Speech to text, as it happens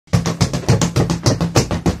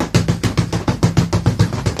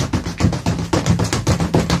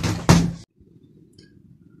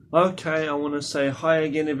Okay, I want to say hi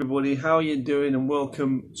again everybody, how are you doing, and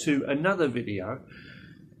welcome to another video.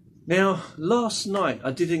 Now, last night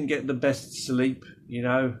I didn't get the best sleep,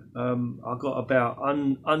 I got about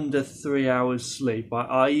under 3 hours sleep.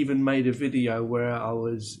 I even made a video where I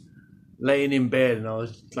was laying in bed and I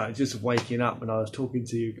was like just waking up and I was talking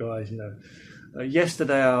to you guys,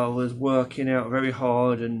 Yesterday I was working out very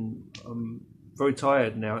hard and I'm very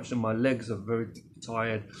tired now. Actually, my legs are very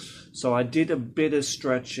tired. So I did a bit of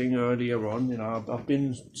stretching earlier on. I've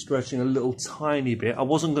been stretching a little tiny bit. I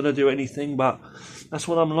wasn't going to do anything, but that's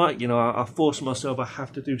what I'm like. I force myself. I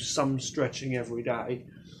have to do some stretching every day.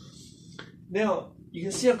 Now, you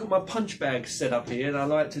can see I've got my punch bag set up here and I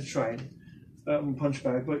like to train. Punch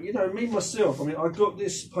bag, but me myself, I got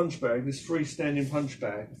this punch bag, this freestanding punch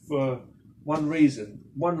bag for one reason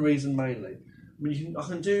mainly. I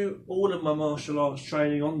can do all of my martial arts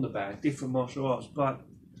training on the bag, different martial arts, but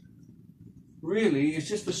really it's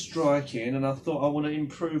just for striking, and I thought I want to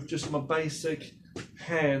improve just my basic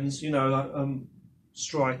hands, like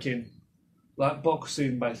striking, like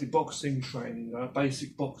boxing, basically boxing training,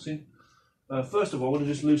 basic boxing. First of all, I want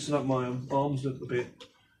to just loosen up my arms a little bit.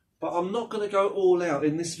 But I'm not going to go all out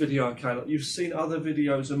in this video, okay? Like you've seen other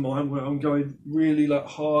videos of mine where I'm going really like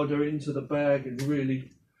harder into the bag and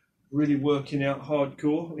really working out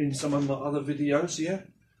hardcore in some of my other videos, yeah?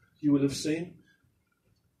 You will have seen.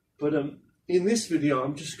 But in this video,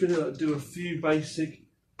 I'm just going to do a few basic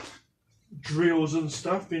drills and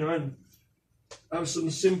stuff, and have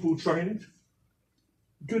some simple training.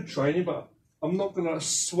 Good training, but I'm not going to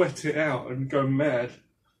sweat it out and go mad.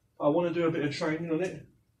 I want to do a bit of training on it.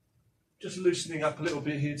 Just loosening up a little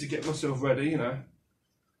bit here to get myself ready,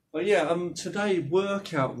 But yeah, today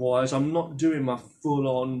workout-wise, I'm not doing my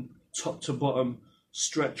full-on top to bottom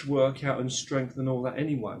stretch workout and strength and all that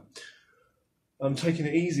anyway. I'm taking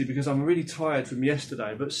it easy because I'm really tired from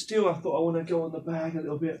yesterday, but still I thought I want to go on the bag a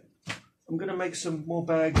little bit. I'm going to make some more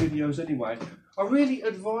bag videos anyway. I really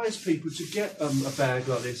advise people to get a bag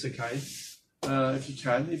like this, okay, if you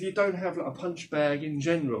can. If you don't have like a punch bag in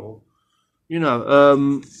general,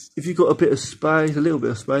 if you've got a bit of space, a little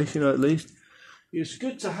bit of space, at least, it's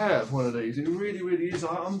good to have one of these. It really is.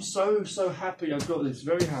 I'm so happy I've got this,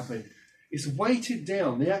 very happy. It's weighted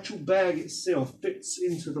down. The actual bag itself fits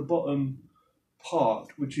into the bottom part,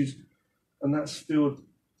 and that's filled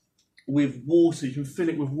with water. You can fill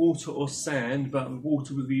it with water or sand, but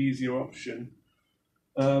water was the easier option.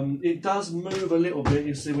 It does move a little bit,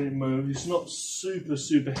 you see when it moves. It's not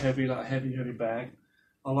super heavy, like a heavy bag.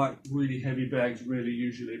 I like really heavy bags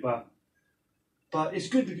usually, but it's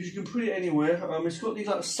good because you can put it anywhere. It's got these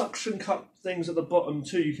like suction cup things at the bottom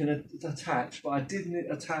too you can attach, but I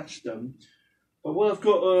didn't attach them. But what I've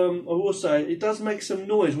got, I will say, it does make some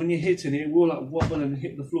noise when you're hitting it. It will like wobble and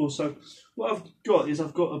hit the floor. So what I've got is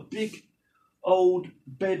I've got a big old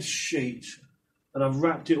bed sheet and I've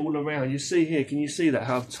wrapped it all around. You see here, can you see that?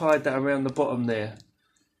 How I've tied that around the bottom there.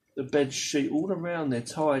 The bed sheet all around there,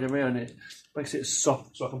 tied around it. Makes it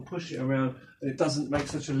soft so I can push it around and it doesn't make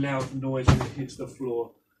such a loud noise when it hits the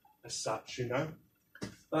floor as such,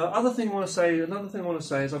 Another thing I want to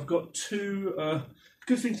say is I've got two,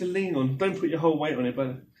 good thing to lean on. Don't put your whole weight on it,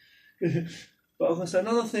 but but I was going to say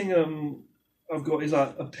another thing I've got is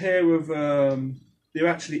like a pair of, they're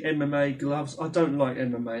actually MMA gloves. I don't like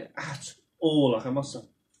MMA at all. Like I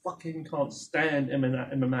fucking can't stand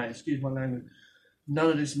MMA, excuse my language. None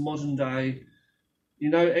of this modern day,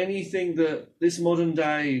 anything that this modern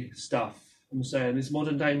day stuff, I'm saying, this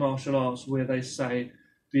modern day martial arts where they say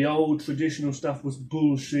the old traditional stuff was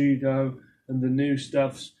bullshit and the new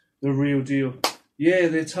stuff's the real deal. Yeah,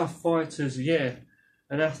 they're tough fighters, yeah,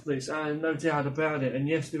 and athletes, no doubt about it. And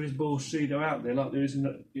yes, there is bullshit out there, like there is in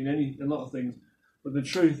a lot of things. But the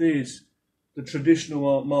truth is, the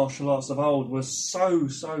traditional martial arts of old was so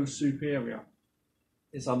superior.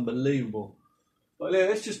 It's unbelievable. But yeah,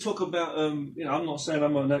 let's just talk about, I'm not saying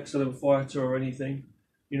I'm an excellent fighter or anything.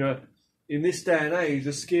 In this day and age,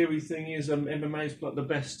 the scary thing is MMA is like the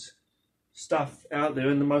best stuff out there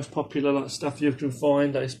and the most popular stuff you can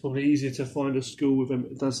find. It's probably easier to find a school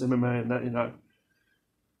that does MMA and that,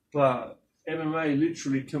 But MMA,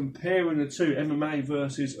 literally comparing the two, MMA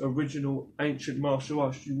versus original ancient martial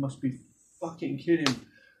arts, you must be fucking kidding.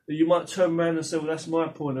 You might turn around and say, well, that's my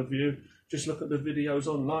point of view. Just look at the videos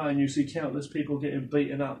online, you see countless people getting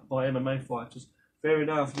beaten up by MMA fighters. Fair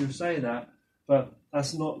enough, you say that, but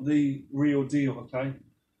that's not the real deal, okay?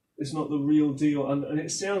 It's not the real deal, and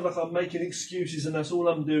it sounds like I'm making excuses and that's all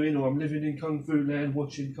I'm doing, or I'm living in Kung Fu land,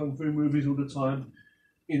 watching Kung Fu movies all the time,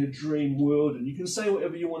 in a dream world, and you can say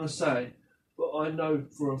whatever you want to say, but I know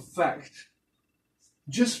for a fact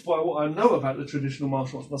just by what I know about the traditional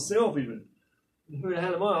martial arts myself even. Who the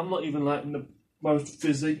hell am I? I'm not even like in the most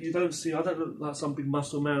physique. You don't see, I don't look like some big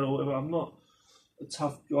muscle man or whatever. I'm not a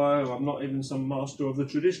tough guy, or I'm not even some master of the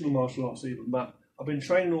traditional martial arts even, but I've been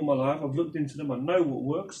training all my life, I've looked into them, I know what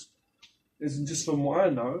works. It's just from what I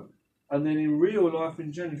know. And then in real life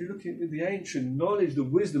in general, if you're looking at the ancient knowledge, the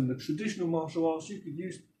wisdom, the traditional martial arts you could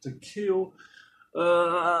use to kill,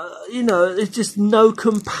 you know, it's just no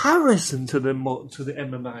comparison to the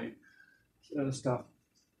MMA stuff.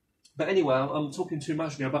 But anyway, I'm talking too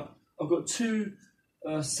much now, but I've got two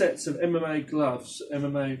sets of MMA gloves.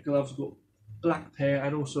 MMA gloves, I've got black pair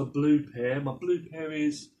and also a blue pair. My blue pair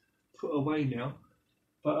is put away now.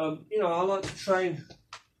 But, you know, I like to train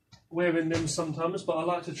wearing them sometimes, but I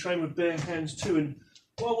like to train with bare hands too. And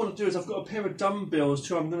what I want to do is I've got a pair of dumbbells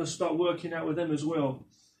too. I'm going to start working out with them as well,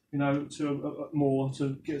 you know,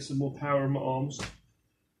 to get some more power in my arms.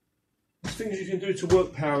 There's things you can do to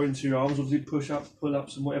work power into your arms, obviously push-ups,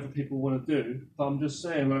 pull-ups and whatever people want to do. But I'm just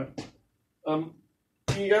saying, like,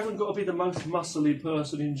 you haven't got to be the most muscly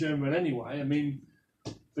person in general anyway. I mean,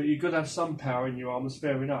 but you've got to have some power in your arms,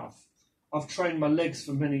 fair enough. I've trained my legs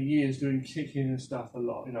for many years doing kicking and stuff a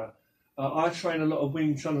lot, you know. I train a lot of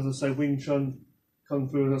Wing Chun, as I say, Wing Chun, Kung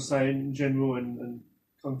Fu, as I say, in general, and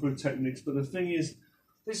Kung Fu techniques. But the thing is,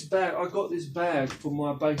 this bag, I got this bag for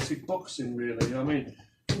my basic boxing, really. You know what I mean?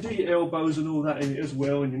 You can do your elbows and all that in it as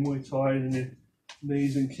well, and your Muay Thai and your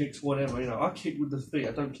knees and kicks, whatever. You know, I kick with the feet,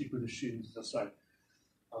 I don't kick with the shins, as I say.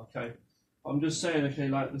 Okay. I'm just saying, okay,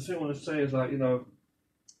 like, the thing I want to say is, like, you know,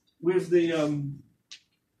 with the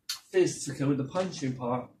fists, okay, with the punching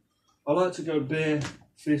part, I like to go bare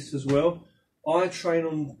fists as well. I train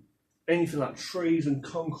on anything like trees and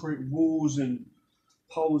concrete walls and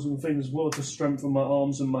poles and things as well to strengthen my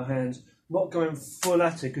arms and my hands. Not going full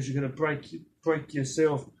at it because you're going to break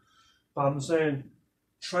yourself. But I'm saying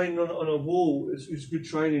training on a wall is good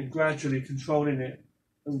training, gradually controlling it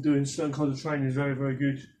and doing certain kinds of training is very, very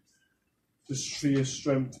good just for your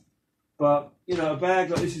strength. But, you know, a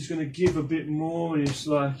bag like this is going to give a bit more, and it's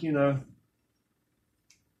like, you know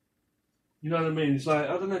what I mean? It's like,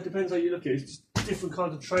 I don't know, it depends how you look at it. It's just different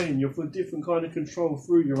kind of training. You'll put different kind of control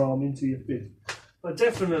through your arm into your fist. But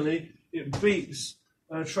definitely, it beats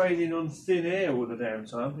training on thin air all the damn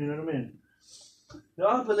time, you know what I mean?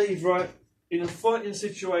 Now, I believe, right, in a fighting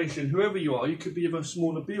situation, whoever you are, you could be of a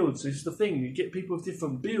smaller build. So it's the thing, you get people with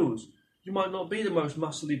different builds. You might not be the most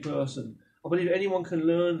muscly person. I believe anyone can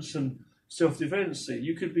learn some self-defense.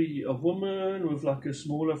 You could be a woman with like a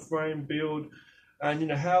smaller frame build, and you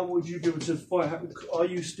know, how would you be able to fight? Are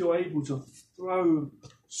you still able to throw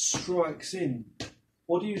strikes in?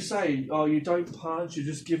 What do you say? Oh, you don't punch, you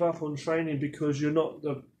just give up on training because you're not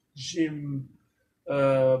the gym,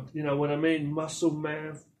 you know what I mean, muscle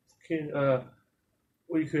man,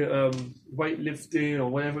 what you could, weightlifting or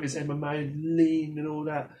whatever it is, MMA, lean and all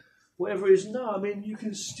that. Whatever it is, no, I mean, you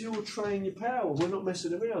can still train your power. We're not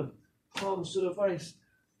messing around. Palms to the face,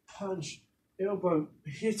 punch, elbow,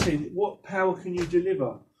 hitting. What power can you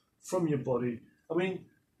deliver from your body? I mean,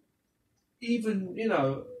 even, you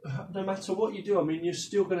know, no matter what you do, I mean, you're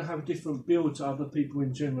still going to have a different build to other people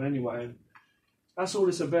in general anyway. And that's all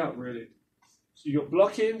it's about, really. So you've got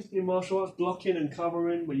blocking in martial arts, blocking and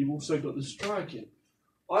covering, but you've also got the striking.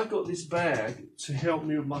 I got this bag to help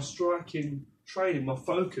me with my striking training, my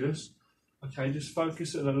focus. Okay, just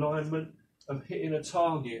focus and alignment of hitting a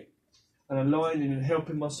target and aligning and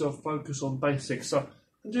helping myself focus on basics. So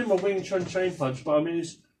I'm doing my Wing Chun chain punch, but I mean,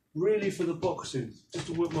 it's really for the boxing, just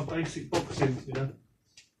to work my basic boxing, you know.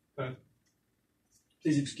 Okay.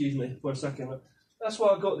 Please excuse me for a second. But that's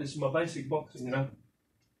why I got this, my basic boxing, you know.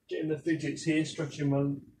 Getting the fidgets here, stretching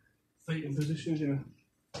my feet in positions, you know.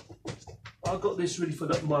 I got this really for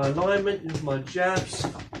my alignment and my jabs.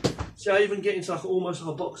 See, I even get into like almost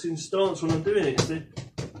like a boxing stance when I'm doing it, see.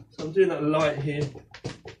 So I'm doing that light here.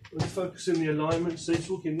 I'm focusing the alignment, see,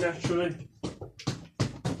 talking naturally.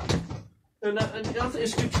 And I think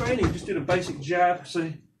it's good training, just doing a basic jab,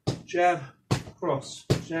 see, jab, cross,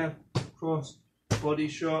 body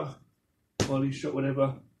shot,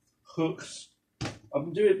 whatever, hooks.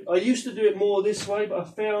 I used to do it more this way, but I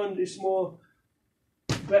found it's more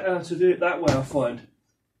better to do it that way, I find.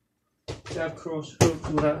 Jab, cross, hook,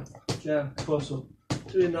 all that, jab, cross, or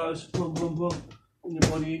doing those, boom, boom, boom. In the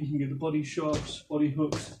body, you can get the body shots, body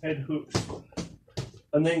hooks, head hooks,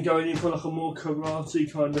 and then going in for like a more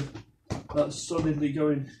karate kind of, like solidly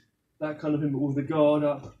going, that kind of thing, but with the guard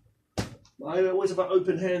up. I always have an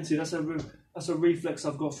open hands here. That's a reflex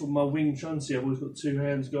I've got from my Wing Chun. See, I've always got two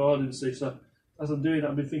hands guarded. See, so as I'm doing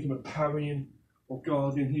that, I've been thinking about parrying or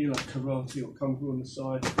guarding here, like karate or kung fu on the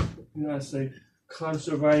side. You know, see,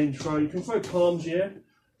 closer range throw. You can throw palms, yeah,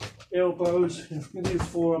 elbows, you can do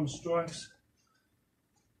forearm strikes.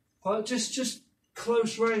 But just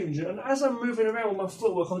close range. And as I'm moving around with my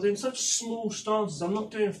footwork, I'm doing such small stances. I'm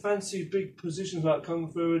not doing fancy big positions like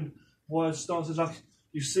Kung Fu and wide stances like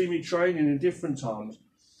you see me training in different times.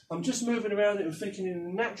 I'm just moving around it and thinking in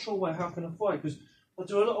a natural way, how can I fight? Because I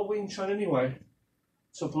do a lot of Wing Chun anyway,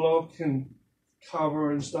 to block and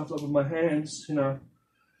cover and stuff like with my hands, you know.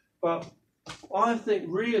 But I think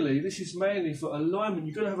really this is mainly for alignment.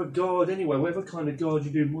 You're going to have a guard anyway, whatever kind of guard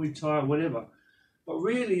you do, Muay Thai or whatever. But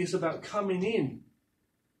really it's about coming in.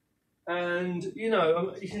 And, you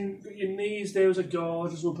know, you can put your knees there as a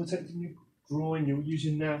guard as well, protecting your groin. You're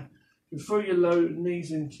using that. You can throw your low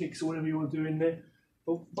knees and kicks or whatever you want to do in there.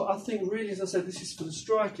 But I think really, as I said, this is for the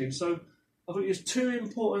striking. So I think there's two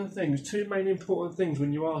main important things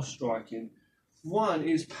when you are striking. One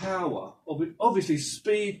is power. Obviously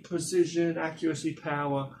speed, precision, accuracy,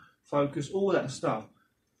 power, focus, all that stuff.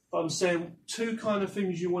 But I'm saying two kind of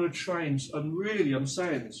things you want to train. And really, I'm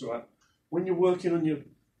saying this, right? When you're working on your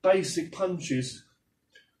basic punches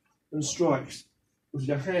and strikes with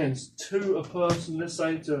your hands to a person, let's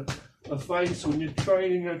say to a face, when you're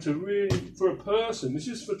training to really, for a person, this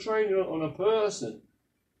is for training on a person.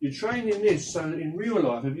 You're training this so that in real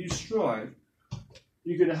life, if you strike,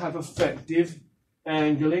 you're going to have effective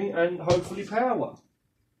angling and hopefully power.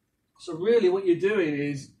 So really what you're doing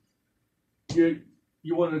is you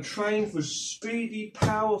want to train for speedy,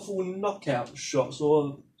 powerful knockout shots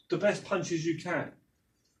or the best punches you can.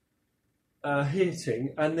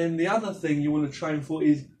 Hitting, and then the other thing you want to train for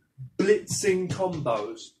is blitzing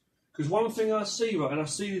combos. Because one thing I see, right, and I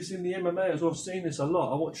see this in the MMA as well, I've seen this a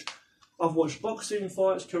lot. I've watched boxing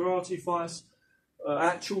fights, karate fights,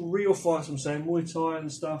 actual real fights. I'm saying Muay Thai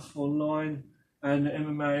and stuff online, and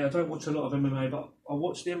MMA. I don't watch a lot of MMA, but I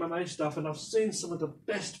watch the MMA stuff, and I've seen some of the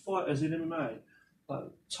best fighters in MMA, like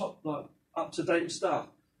top, like up to date stuff.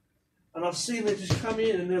 And I've seen they just come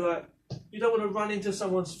in and they're like, you don't want to run into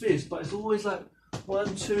someone's fist, but it's always like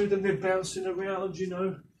 1, 2, then they're bouncing around, you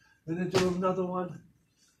know, then they do another one.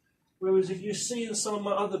 Whereas if you see in some of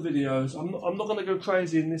my other videos, I'm not going to go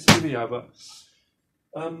crazy in this video, but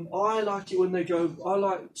I like it when they go, I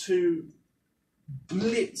like to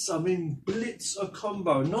blitz a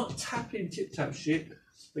combo, not tapping tip-tap shit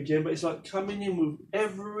again, but it's like coming in with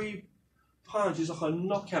every punch, it's like a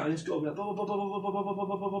knockout, and it's got to be like,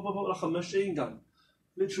 like a machine gun.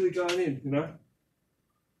 Literally going in, you know.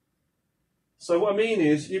 So what I mean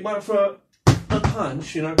is, you might throw a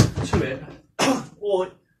punch, you know, to it,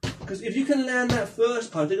 or because if you can land that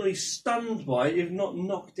first punch, they're going to be stunned by it, if not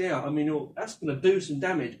knocked out. I mean, that's going to do some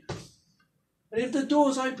damage. And if the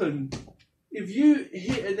door's open, if you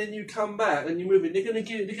hit and then you come back and you move it, they're going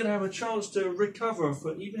to have a chance to recover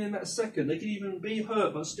for even in that second. They can even be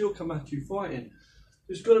hurt but still come at you fighting.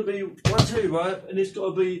 It's got to be 1, 2, right, and it's got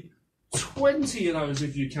to be 20 of those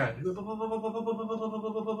if you can.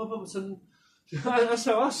 That's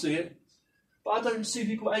how I see it. But I don't see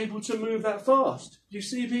people able to move that fast. You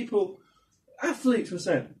see people, athletes,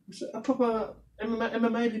 proper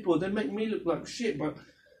MMA people, they make me look like shit. But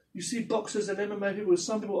you see boxers and MMA people,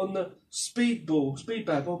 some people on the speed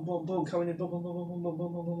bag, boom, boom, boom, coming in, boom, boom, boom, boom, boom,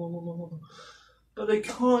 boom, boom, boom, boom, boom. But they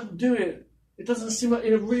can't do it. It doesn't seem like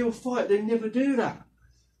in a real fight they never do that.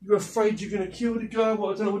 You're afraid you're going to kill the guy.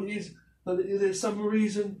 Well, I don't know what it is. There's some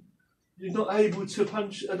reason you're not able to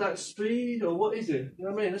punch at that speed, or what is it? You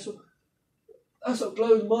know what I mean? That's what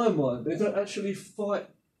blows my mind. They don't actually fight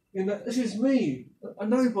in that. This is me, a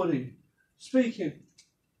nobody, speaking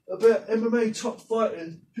about MMA top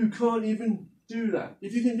fighters who can't even do that.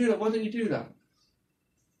 If you can do that, why don't you do that?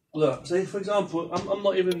 Look, say for example, I'm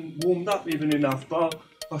not even warmed up even enough, but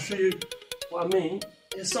I'll show you what I mean.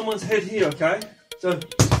 There's someone's head here, okay? So.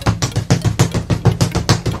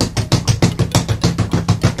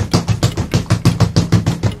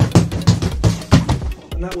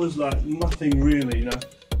 And that was like nothing really, you know.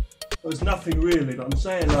 It was nothing really, but I'm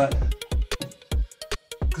saying like,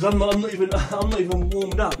 because I'm not even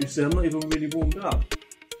warmed up. You see, I'm not even really warmed up.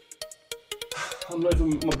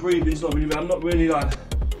 My breathing's not really. I'm not really like,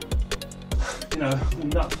 you know,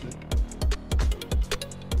 warmed up.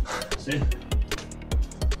 See,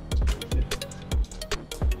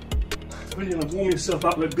 really gonna warm yourself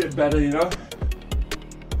up a bit better, you know.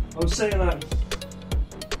 I'm saying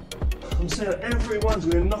everyone's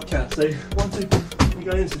going to knock out, see, 1, 2, we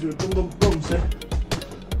go into do a boom, boom, boom, see.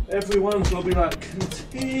 Everyone's going to be like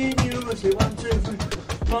continuously 1, 2, 3,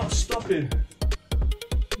 not stopping.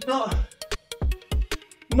 Not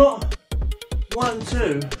 1,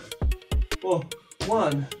 2, or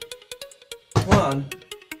 1, 1,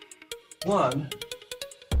 1,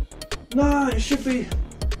 No, it should be,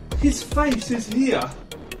 his face is here.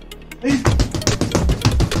 He's...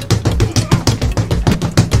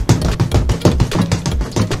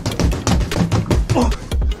 Oh,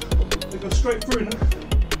 they go straight through now.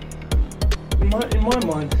 In my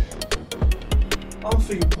mind, I'm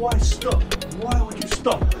thinking, why stop? Why would you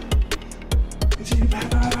stop? Until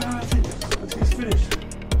it's finished.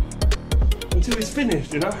 Until it's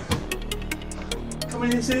finished, you know? Come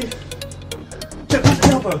in and see. Check that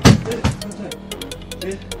elbow.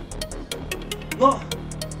 Yeah. Not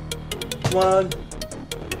 1,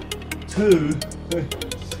 2.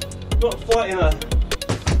 Not fighting her.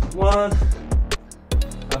 1.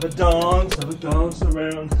 Have a dance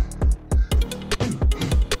around.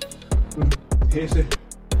 Here's it.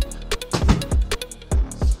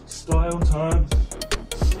 Style time.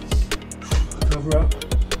 Cover up.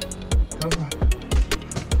 Cover up.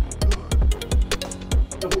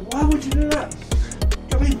 No, but why would you do that?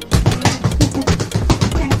 Come in.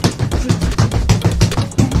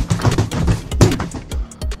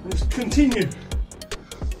 Let's continue.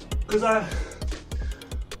 Because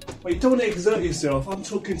well, you don't want to exert yourself. I'm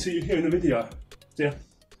talking to you here in the video. Yeah.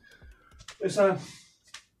 It's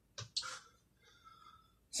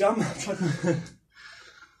see, I'm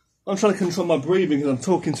trying to control my breathing because I'm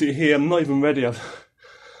talking to you here. I'm not even ready. I've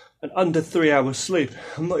an under 3 hours sleep.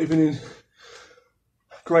 I'm not even in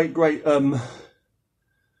great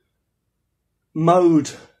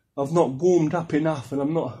mode. I've not warmed up enough, and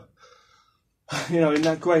I'm not, you know, in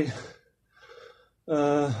that great.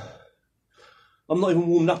 I'm not even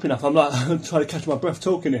warmed up enough. I'm like I'm trying to catch my breath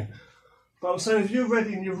talking here. But I'm saying, if you're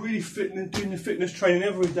ready and you're really fit and doing your fitness training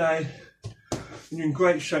every day, and you're in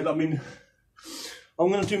great shape, I mean, I'm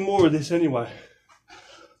going to do more of this anyway.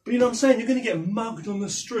 But you know what I'm saying? You're going to get mugged on the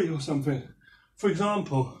street or something. For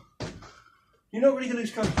example, you're not really going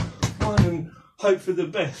to just go one and hope for the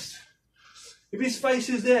best. If his face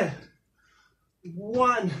is there,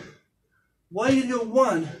 1, why you go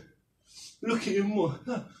 1? Look at him more.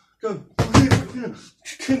 Go,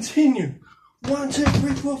 continue. 1, 2,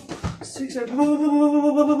 3, 4, 6, 7,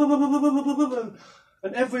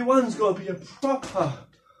 and everyone's got to be a proper.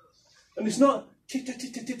 And it's not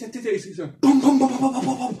it's a boom, boom, boom, boom, boom, boom,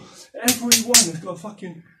 boom. Everyone has got to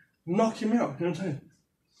fucking knock him out. You know what I'm saying?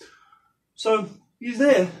 So he's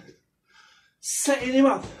there, setting him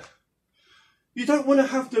up. You don't want to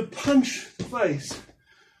have to punch the face,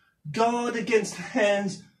 guard against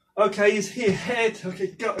hands. Okay, he's here, head. Okay,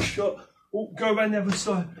 gut shot. Oh, go around the other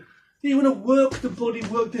side. You want to work the body,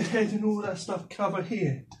 work the head, and all that stuff. Cover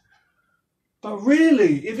here. But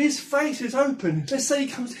really, if his face is open, let's say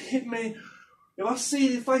he comes to hit me. If I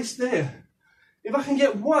see the face there, if I can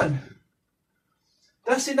get 1,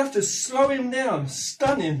 that's enough to slow him down,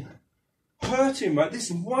 stun him, hurt him, right? This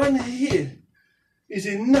 1 here is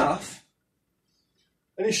enough,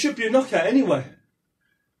 and it should be a knockout anyway.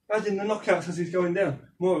 Adding the knockouts as he's going down,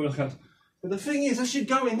 more knockouts. But the thing is, as you're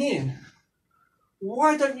going in,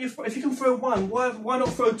 why don't you, if you can throw 1, why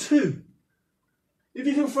not throw 2? If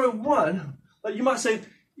you can throw 1, like you might say,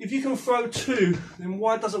 if you can throw 2, then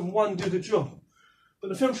why doesn't 1 do the job? But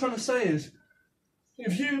the thing I'm trying to say is,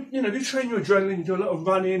 if you train your adrenaline, you do a lot of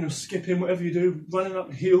running or skipping, whatever you do, running up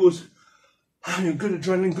the hills, and you're good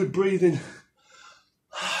adrenaline, good breathing,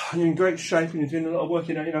 and you're in great shape and you're doing a lot of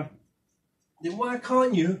working out, you know, then why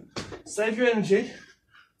can't you save your energy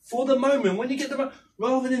for the moment when you get the,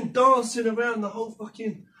 rather than dancing around the whole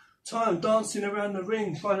fucking time, dancing around the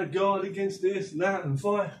ring, trying to guard against this and that and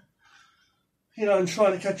fight, you know, and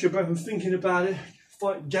trying to catch your breath and thinking about it,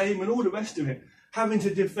 fight game and all the rest of it, having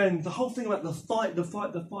to defend, the whole thing about the fight.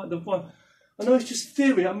 I know it's just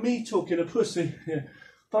theory, I'm me talking a pussy, yeah.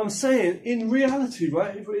 But I'm saying, in reality,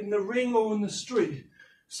 right, if we're in the ring or on the street,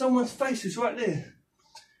 someone's face is right there.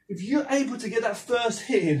 If you're able to get that first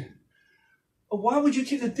hit in, why would you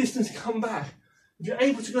keep the distance and come back? If you're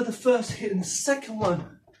able to go the first hit and the second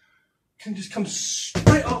one can just come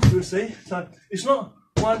straight after, see? So it's not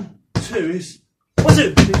 1, 2, it's 1,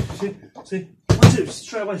 2. See? 1, 2,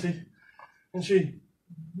 straight away, see? And she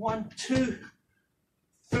 1, 2,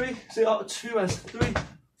 3, see, 2 as 3,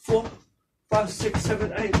 4, 5, 6,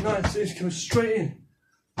 7, 8, 9, so it's coming straight in.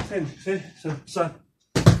 10, see? So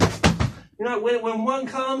you know, when 1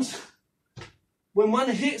 comes, when 1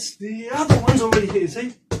 hits, the other one's already hit,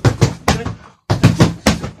 see?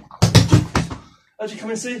 As you come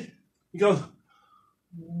in, see, you go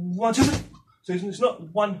 1, 2, 3. So it's not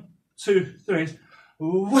 1, 2, 3. It's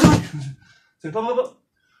 1, 2, so blah, blah, blah.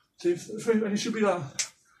 2, 3, and it should be like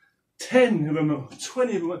 10 of them,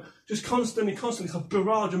 20 of them, just constantly, like a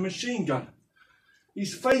barrage, a machine gun.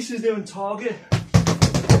 His face is there on target.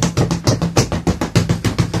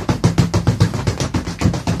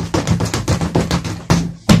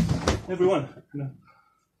 everyone, you know,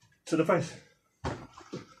 to the face.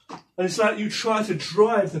 And it's like you try to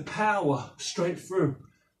drive the power straight through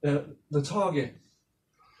the target.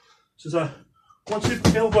 So it's like, once you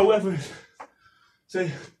elbow whatever it is,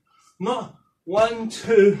 say, not 1,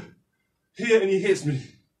 2, here, and he hits me.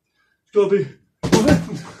 It's got to be,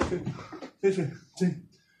 see,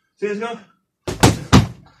 let's go.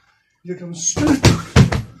 You come straight,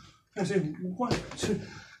 and say, 1, 2.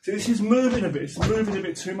 See, this is moving a bit, it's moving a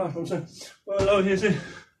bit too much. I'm saying, well, low, here's it.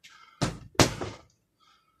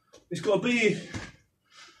 It's got to be,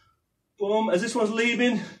 boom, as this one's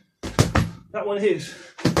leaving, that one hits.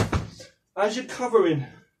 As you're covering,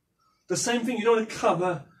 the same thing, you don't want to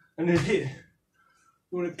cover and then hit.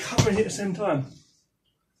 You want to cover and hit at the same time.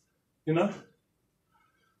 You know?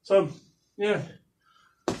 So, yeah.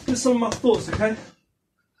 Just some of my thoughts, okay?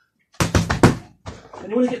 And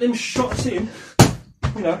you want to get them shots in,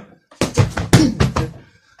 you know,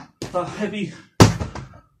 heavy,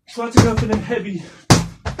 try to go for them heavy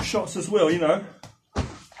shots as well, you know.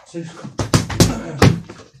 So,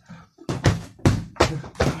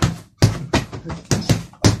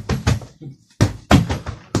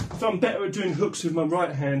 I'm better at doing hooks with my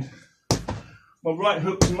right hand. My right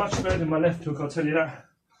hook is much better than my left hook, I'll tell you that.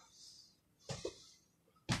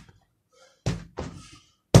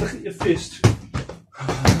 Look at your fist.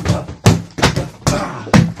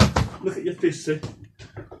 Look at your fist, see?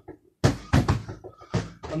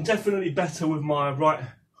 I'm definitely better with my right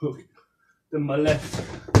hook than my left.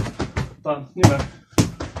 But, you know,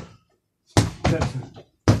 definitely.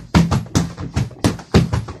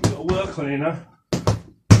 You've got to work on it, you know?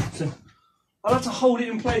 So, I like to hold it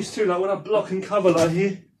in place too, like when I block and cover like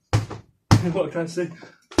here. What can I see?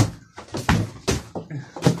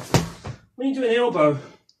 When you do an elbow,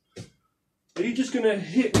 are you just going to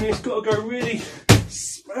hit and it's got to go really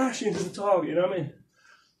smash into the target, you know what I mean?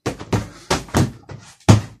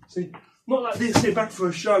 See, not like this, sit back for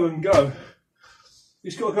a show and go.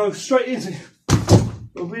 It's got to go straight into.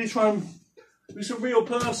 But really try and, if it's a real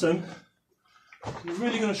person, you're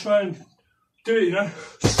really going to try and do it, you know?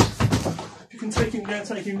 You can take him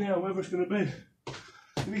down, wherever it's going to be.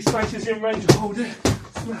 If he spaces in range, hold it,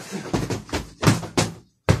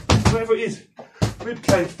 wherever it is, rib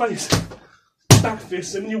cage, face, back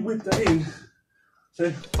fist, and then you whip that in.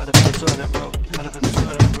 So,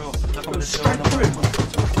 straight through.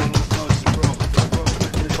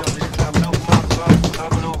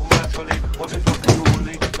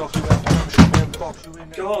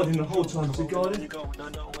 Guarding the whole time, so guarding.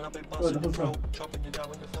 Guarding the whole time.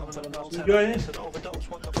 You go in.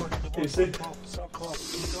 Here, see?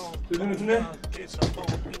 There's anything there?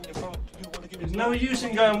 There's no use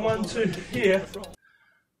in going 1, 2 here,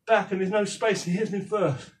 back, and there's no space to hit me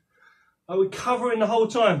first. I would cover in the whole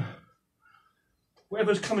time.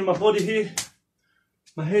 Whatever's coming, my body here,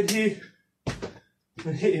 my head here,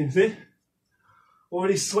 and hitting, see?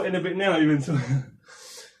 Already sweating a bit now, even. So.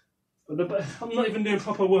 But I'm not even doing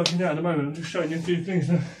proper working out at the moment, I'm just showing you a few things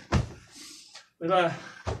now. But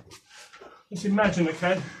let's imagine,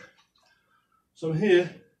 okay? So I'm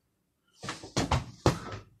here,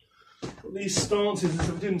 got these stances as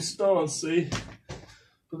if I didn't stance, see?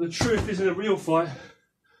 But the truth is, in a real fight,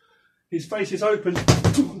 his face is open, I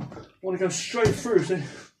want to go straight through, see?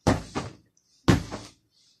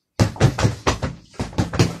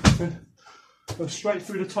 Go straight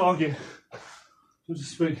through the target, so to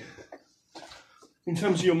speak. In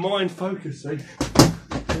terms of your mind focus, see?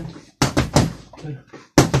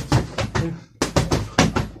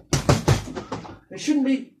 It shouldn't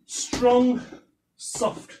be strong,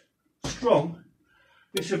 soft, strong.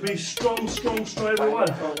 It should be strong, strong, strong every one.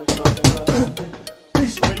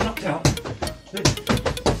 This will be knocked out.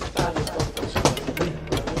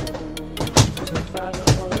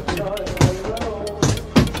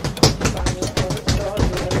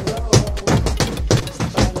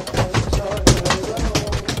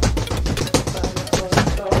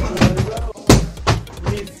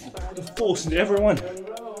 Force into everyone,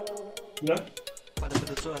 you know?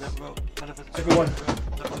 Everyone.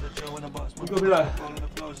 You've got to be like,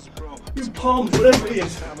 you palms, whatever it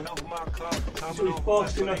is. It's really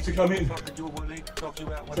fast enough to come in.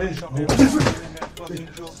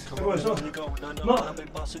 Everyone's not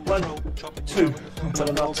 1, 2.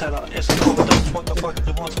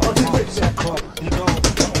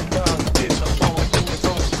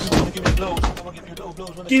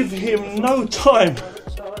 Give him no time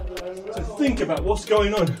to think about what's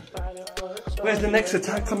going on. Where's the next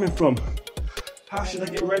attack coming from? How should I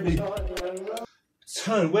get ready?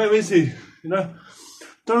 Turn, where is he? You know,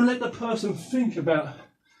 don't let the person think about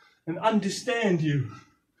and understand you.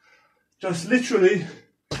 Just literally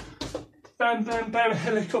bam, bam, bam,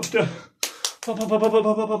 helicopter. Pop, pop, pop, pop, pop,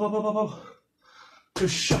 pop, pop, pop, pop, pop.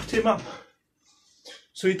 Just shut him up.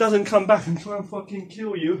 So he doesn't come back and try and fucking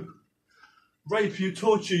kill you, rape you,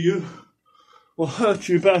 torture you, or hurt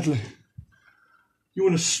you badly. You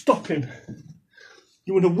want to stop him.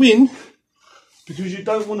 You want to win because you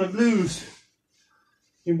don't want to lose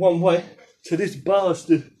in one way to this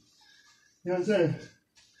bastard. You know what I'm saying?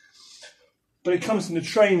 But it comes in the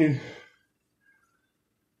training.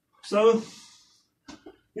 So,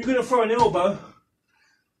 you're going to throw an elbow,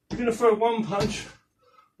 you're going to throw one punch,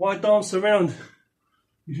 why dance around?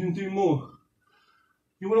 You can do more.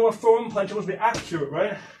 You want to throw one punch, you want to be accurate,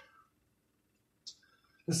 right?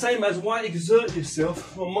 The same as why exert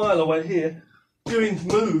yourself from a mile away here, doing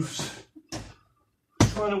moves,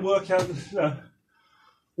 trying to work out, you know,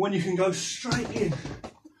 when you can go straight in.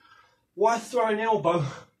 Why throw an elbow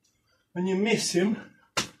and you miss him?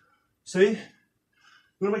 See?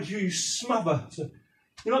 You want to make sure you smother. So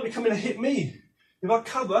you're not coming to hit me. If I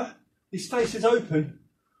cover, his face is open.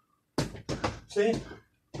 See?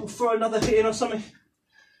 We'll throw another hit in or something.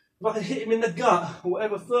 If I can hit him in the gut or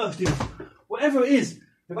whatever first, you know, whatever it is,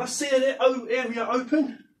 if I see an area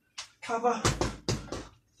open, cover,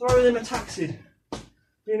 throw them attacks in.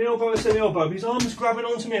 Be an elbow, it's an elbow. If his arm's grabbing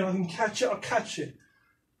onto me, if I can catch it, I'll catch it.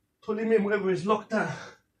 Pull him in, whatever is locked out.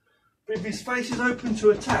 But if his face is open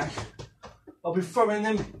to attack, I'll be throwing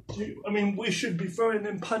them, I mean, we should be throwing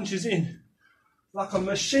them punches in like a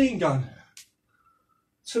machine gun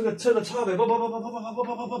to the target.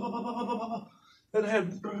 At the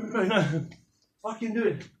head, no, fucking do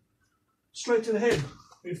it. Straight to the head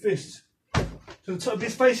with fists. To the top. If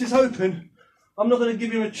his face is open, I'm not going to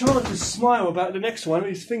give him a chance to smile about the next one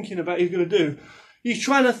he's thinking about he's going to do. He's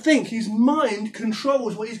trying to think. His mind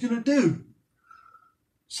controls what he's going to do.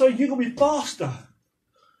 So you've got to be faster.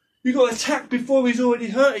 You've got to attack before he's already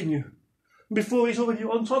hurting you. Before he's already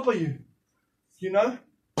on top of you. You know?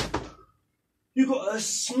 You've got to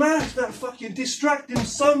smash that fucking, distract him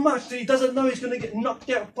so much that he doesn't know he's going to get knocked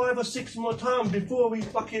out 5 or 6 more times before he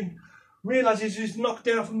fucking realises he's knocked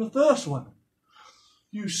out from the first one.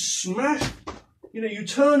 You smash, you know, you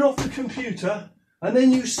turn off the computer and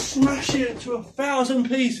then you smash it to 1,000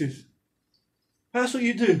 pieces. That's what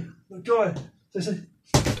you do. The guy, they say,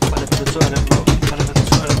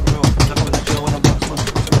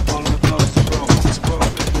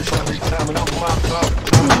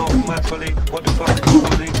 what the fuck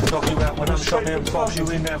you talking about when I'm coming across you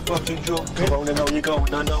in that fucking joke? Come on, I know you're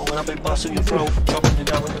going, I know when I've been busting your throat, chopping you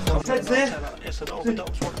down with the phone. Ted's there.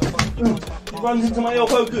 He runs into my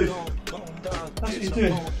elbow good. That's what he's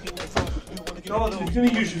doing. Go on, he's going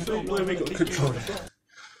to use your feet wherever you've got control.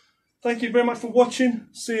 Thank you very much for watching.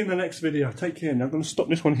 See you in the next video. Take care now. I'm going to stop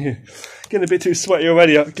this one here. Getting a bit too sweaty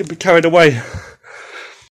already. I get carried away.